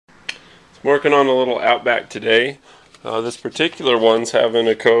I'm working on a little Outback today. This particular one's having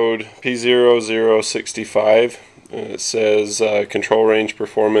a code P0065. It says control range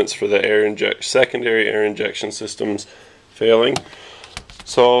performance for the secondary air injection systems failing.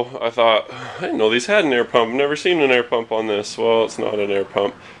 So I thought, I didn't know these had an air pump. I've never seen an air pump on this. Well, it's not an air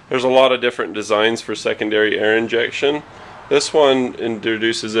pump. There's a lot of different designs for secondary air injection. This one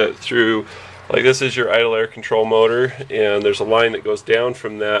introduces it through, like, this is your idle air control motor, and there's a line that goes down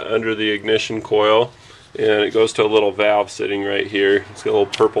from that under the ignition coil, and it goes to a little valve sitting right here. It's got a little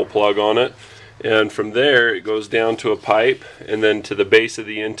purple plug on it, and from there it goes down to a pipe and then to the base of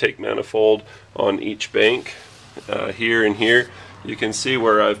the intake manifold on each bank. Here and here you can see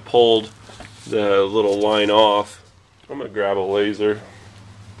where I've pulled the little line off. I'm going to grab a laser.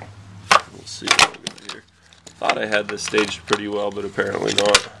 Let's see what I got here. Thought I had this staged pretty well, but apparently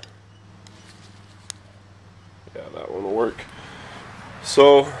not. Yeah, that one will work.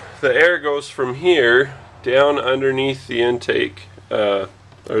 So the air goes from here down underneath the intake, or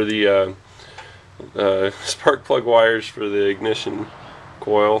the spark plug wires for the ignition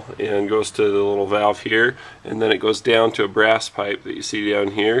coil, and goes to the little valve here, and then it goes down to a brass pipe that you see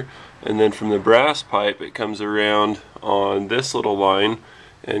down here, and then from the brass pipe it comes around on this little line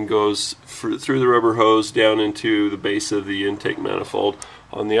and goes through the rubber hose down into the base of the intake manifold.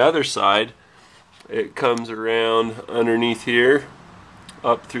 On the other side it comes around underneath here,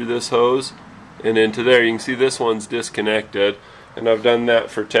 up through this hose and into there. You can see this one's disconnected, and I've done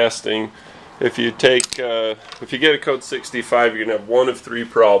that for testing. If you get a code 65, you're going to have one of three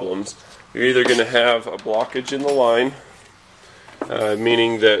problems. You're either going to have a blockage in the line,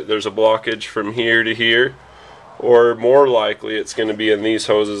 meaning that there's a blockage from here to here, or more likely it's going to be in these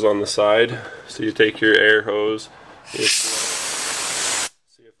hoses on the side. So you take your air hose, see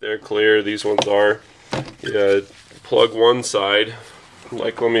if they're clear. These ones are. You plug one side.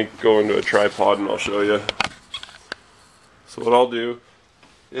 Like, let me go into a tripod and I'll show you. So what I'll do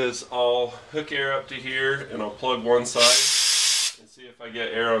is I'll hook air up to here and I'll plug one side and see if I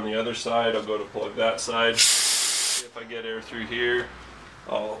get air on the other side. I'll go to plug that side, see if I get air through here.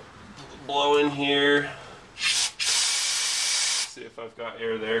 I'll blow in here, see if I've got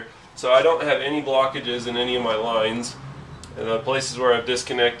air there. So I don't have any blockages in any of my lines, and the places where I've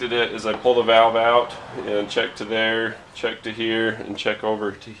disconnected it is I pull the valve out and check to there, check to here, and check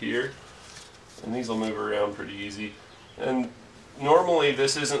over to here, and these will move around pretty easy. And normally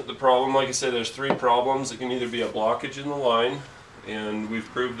this isn't the problem. Like I said, there's three problems. It can either be a blockage in the line, and we've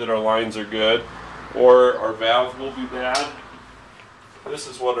proved that our lines are good, or our valve will be bad. This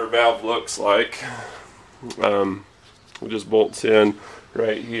is what our valve looks like. It just bolts in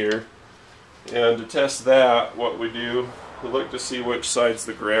right here. And to test that, what we do, we look to see which side's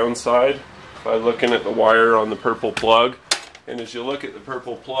the ground side by looking at the wire on the purple plug. And as you look at the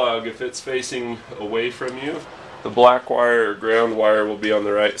purple plug, if it's facing away from you, the black wire or ground wire will be on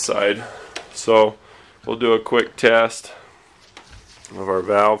the right side. So we'll do a quick test of our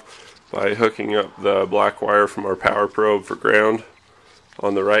valve by hooking up the black wire from our power probe for ground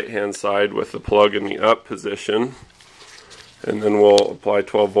on the right hand side with the plug in the up position, and then we'll apply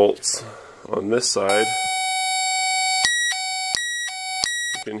 12 volts on this side.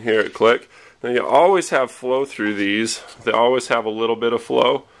 You can hear it click. Now you always have flow through these. They always have a little bit of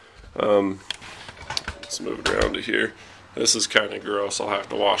flow. Let's move it around to here. This is kind of gross. I'll have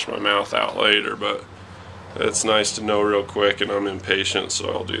to wash my mouth out later, but it's nice to know real quick, and I'm impatient, so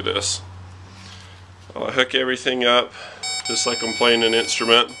I'll do this. I'll hook everything up just like I'm playing an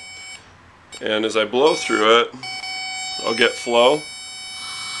instrument, and as I blow through it, I'll get flow.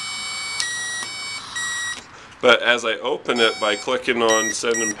 But as I open it by clicking on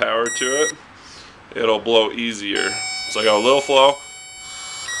sending power to it, it'll blow easier. So I got a little flow.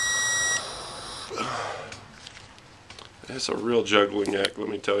 It's a real juggling act, let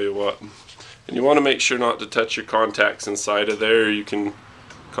me tell you what. And you want to make sure not to touch your contacts inside of there, or you can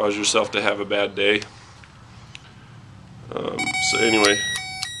cause yourself to have a bad day. So anyway,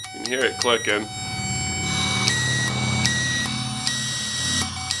 you can hear it clicking.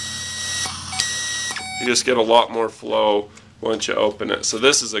 You just get a lot more flow once you open it. So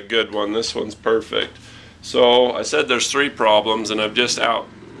this is a good one. This one's perfect. So I said there's three problems, and I've just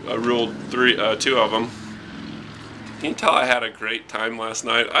ruled two of them. Can you tell I had a great time last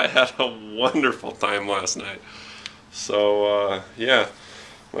night? I had a wonderful time last night. So yeah,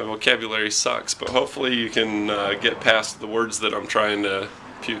 my vocabulary sucks, but hopefully you can get past the words that I'm trying to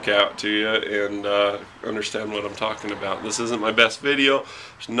puke out to you and understand what I'm talking about. This isn't my best video.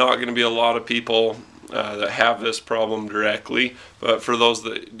 There's not going to be a lot of people that have this problem directly, but for those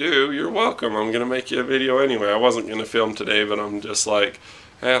that do, you're welcome. I'm going to make you a video anyway. I wasn't going to film today, but I'm just like,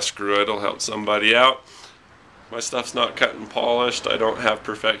 screw it, it'll help somebody out. My stuff's not cut and polished. I don't have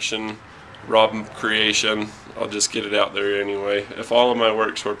perfection, Rob creation. I'll just get it out there anyway. If all of my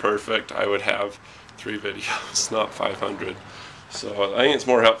works were perfect, I would have 3 videos, not 500. So I think it's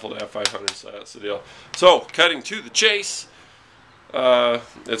more helpful to have 500, so that's the deal. So, cutting to the chase,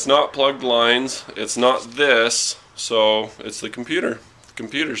 it's not plugged lines, it's not this, so it's the computer. The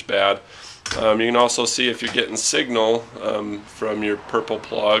computer's bad. You can also see if you're getting signal from your purple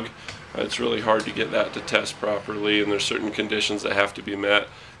plug. It's really hard to get that to test properly, and there's certain conditions that have to be met,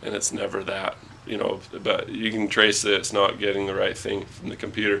 and it's never that, you know, but you can trace that it's not getting the right thing from the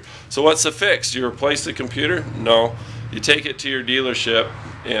computer. So what's the fix? You replace the computer? No. You take it to your dealership,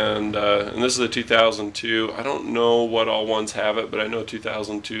 and this is a 2002. I don't know what all ones have it, but I know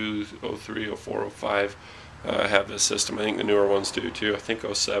 2002, 03, 04, 05 have this system. I think the newer ones do too. I think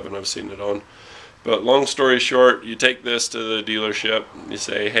 07 I've seen it on. But long story short, you take this to the dealership, you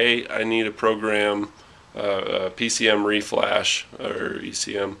say, hey, I need a program, PCM reflash, or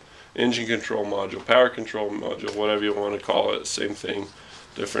ECM, engine control module, power control module, whatever you want to call it, same thing,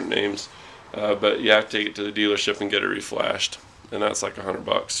 different names. But you have to take it to the dealership and get it reflashed. And that's like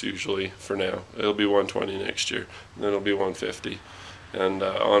 $100 usually for now. It'll be $120 next year, and then it'll be $150. And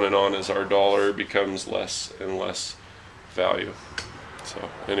on as our dollar becomes less and less value. So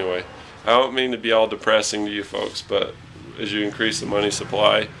anyway, I don't mean to be all depressing to you folks, but as you increase the money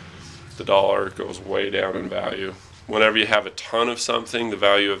supply, the dollar goes way down in value. Whenever you have a ton of something, the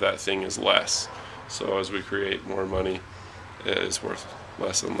value of that thing is less. So as we create more money, it is worth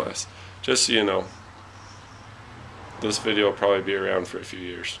less and less. Just so you know, this video will probably be around for a few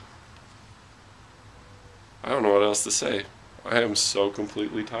years. I don't know what else to say. I am so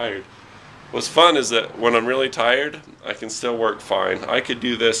completely tired. What's fun is that when I'm really tired, I can still work fine. I could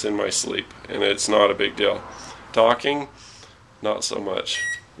do this in my sleep, and it's not a big deal. Talking, not so much.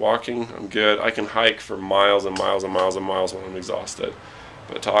 Walking, I'm good. I can hike for miles and miles and miles and miles when I'm exhausted.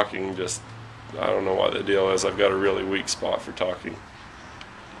 But talking, just, I don't know what the deal is. I've got a really weak spot for talking.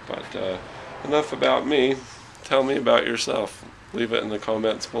 But enough about me. Tell me about yourself. Leave it in the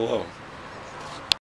comments below.